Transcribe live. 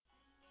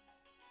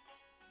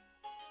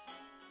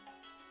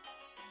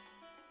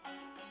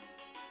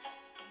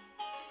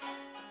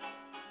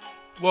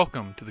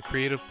Welcome to the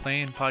Creative Play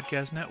and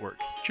Podcast Network.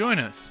 Join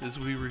us as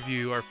we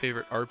review our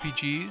favorite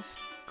RPGs,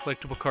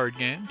 collectible card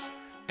games,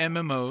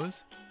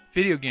 MMOs,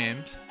 video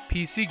games,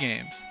 PC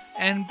games,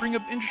 and bring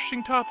up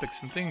interesting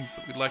topics and things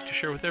that we'd like to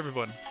share with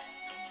everyone.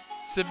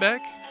 Sit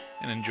back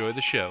and enjoy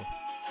the show.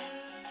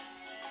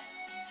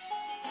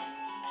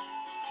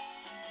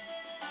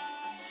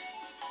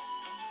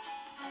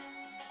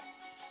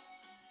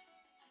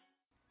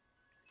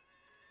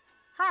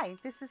 Hi,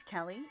 this is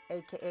Kelly,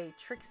 aka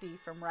Trixie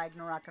from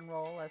Ragnarok and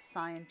Roll, a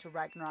Scion to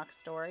Ragnarok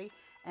story,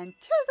 and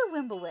Tilda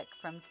Wimblewick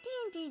from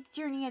D&D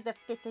Journey of the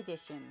 5th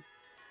Edition.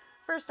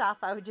 First off,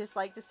 I would just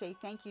like to say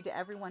thank you to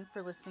everyone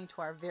for listening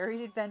to our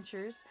varied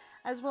adventures,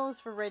 as well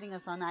as for rating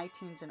us on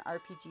iTunes and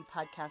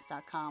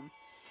RPGpodcast.com.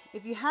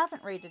 If you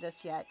haven't rated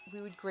us yet,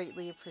 we would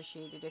greatly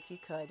appreciate it if you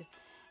could.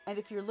 And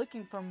if you're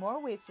looking for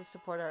more ways to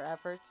support our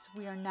efforts,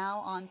 we are now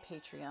on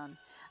Patreon,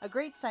 a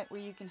great site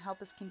where you can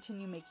help us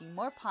continue making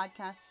more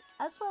podcasts,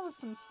 as well as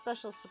some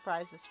special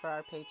surprises for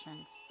our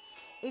patrons.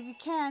 If you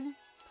can,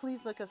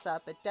 please look us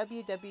up at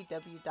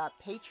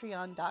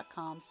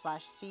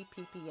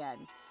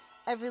www.patreon.com/cppn.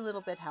 Every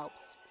little bit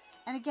helps.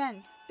 And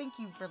again, thank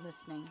you for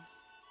listening.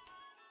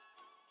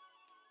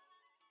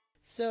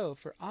 So,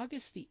 for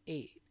August the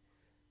 8th,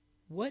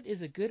 what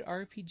is a good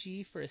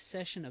RPG for a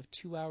session of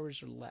 2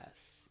 hours or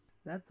less?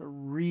 That's a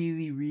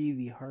really,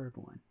 really hard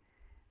one.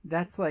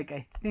 That's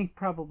I think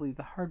probably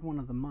the hard one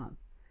of the month.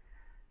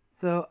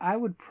 So I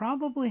would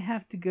probably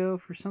have to go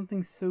for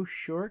something so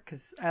short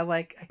because I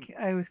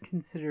always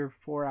consider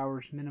 4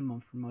 hours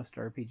minimum for most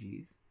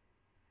RPGs.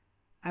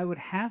 I would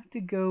have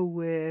to go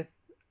with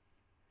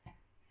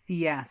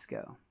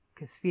Fiasco,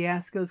 because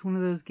Fiasco is one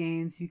of those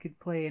games you could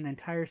play an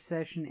entire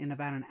session in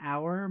about an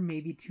hour,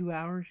 maybe 2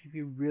 hours if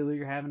you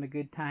really are having a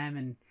good time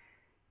and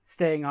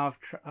staying off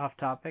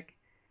topic.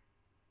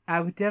 I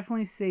would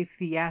definitely say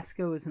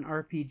Fiasco is an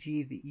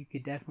RPG that you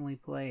could definitely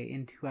play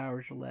in 2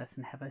 hours or less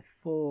and have a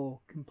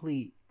full,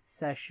 complete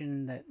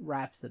session that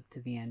wraps up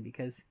to the end.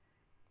 Because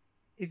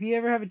if you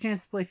ever have a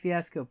chance to play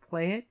Fiasco,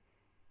 play it.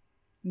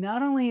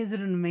 Not only is it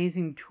an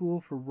amazing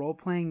tool for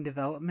role-playing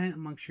development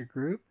amongst your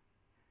group,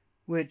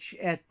 which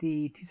at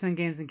the Tucson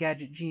Games and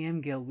Gadget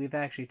GM Guild, we've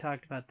actually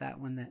talked about that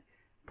one, that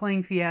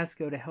playing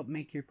Fiasco to help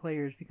make your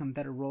players become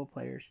better role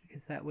players,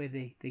 because that way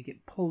they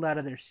get pulled out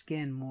of their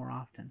skin more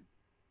often.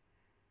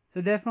 So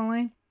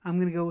definitely, I'm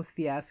going to go with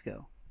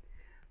Fiasco.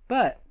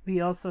 But we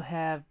also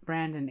have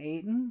Brandon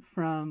Ayton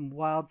from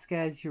Wild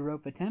Skies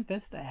Europa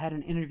Tempest. I had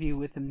an interview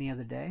with him the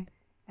other day,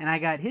 and I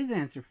got his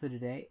answer for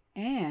today,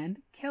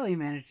 and Kelly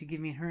managed to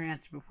give me her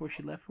answer before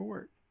she left for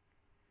work.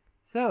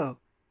 So,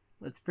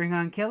 let's bring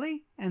on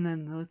Kelly, and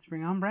then let's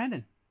bring on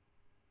Brandon.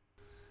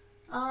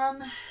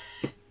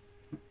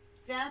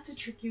 That's a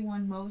tricky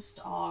one. Most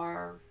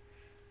are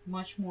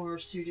much more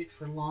suited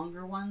for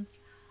longer ones.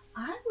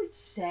 I would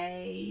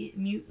say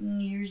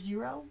Mutant Year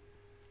Zero.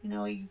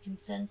 You can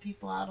send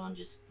people out on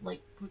just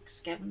quick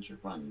scavenger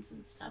runs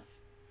and stuff.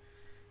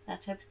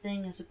 That type of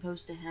thing, as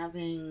opposed to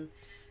having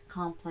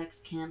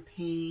complex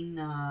campaign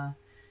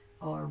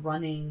or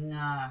running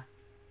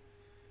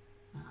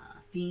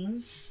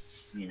themes.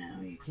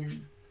 You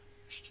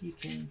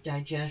can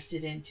digest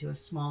it into a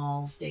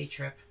small day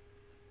trip.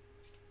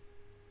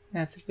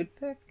 That's a good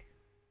pick.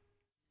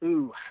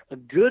 Ooh, a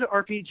good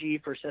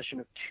RPG for a session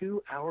of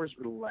 2 hours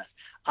or less.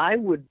 I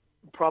would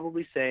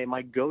probably say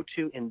my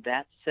go-to in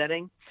that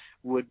setting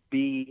would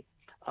be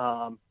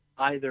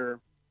either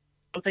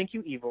Oh Thank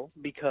You Evil,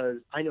 because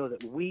I know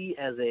that we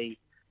as a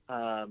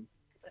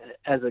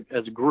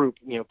group,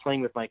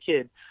 playing with my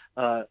kid,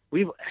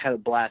 we've had a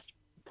blast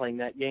playing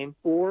that game,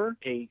 or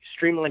a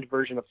streamlined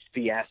version of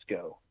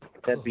Fiasco.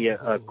 That'd be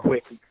a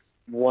quick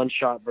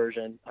one-shot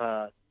version.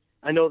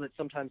 I know that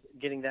sometimes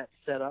getting that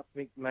set up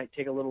might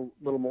take a little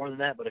more than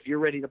that, but if you're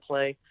ready to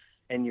play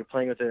and you're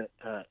playing with a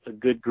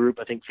good group,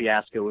 I think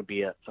Fiasco would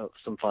be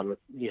some fun with.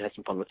 You have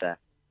some fun with that.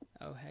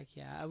 Oh, heck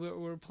yeah.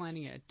 We're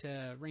planning at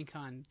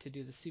Rincon to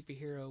do the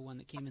superhero one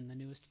that came in the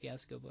newest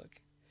Fiasco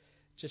book.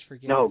 Just for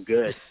giggles. Oh,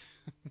 good.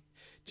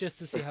 Just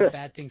to see how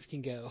bad things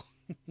can go.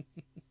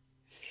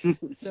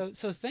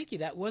 So thank you.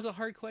 That was a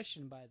hard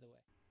question, by the way.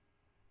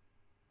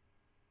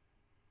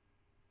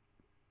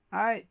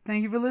 Alright,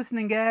 thank you for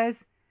listening,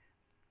 guys.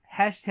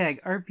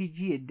 Hashtag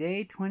RPG a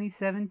Day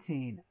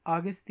 2017,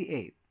 August the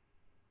 8th.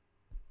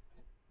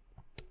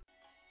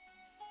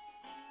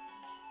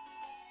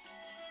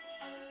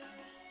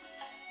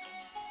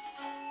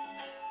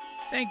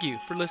 Thank you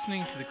for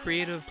listening to the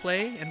Creative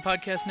Play and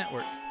Podcast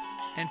Network.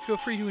 And feel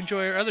free to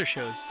enjoy our other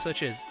shows,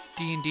 such as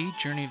D&D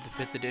Journey of the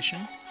 5th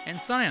Edition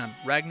and Scion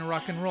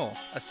Ragnarok and Roll,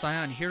 a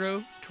Scion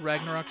hero to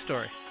Ragnarok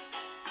story.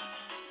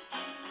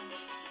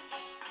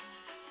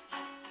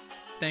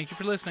 Thank you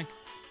for listening.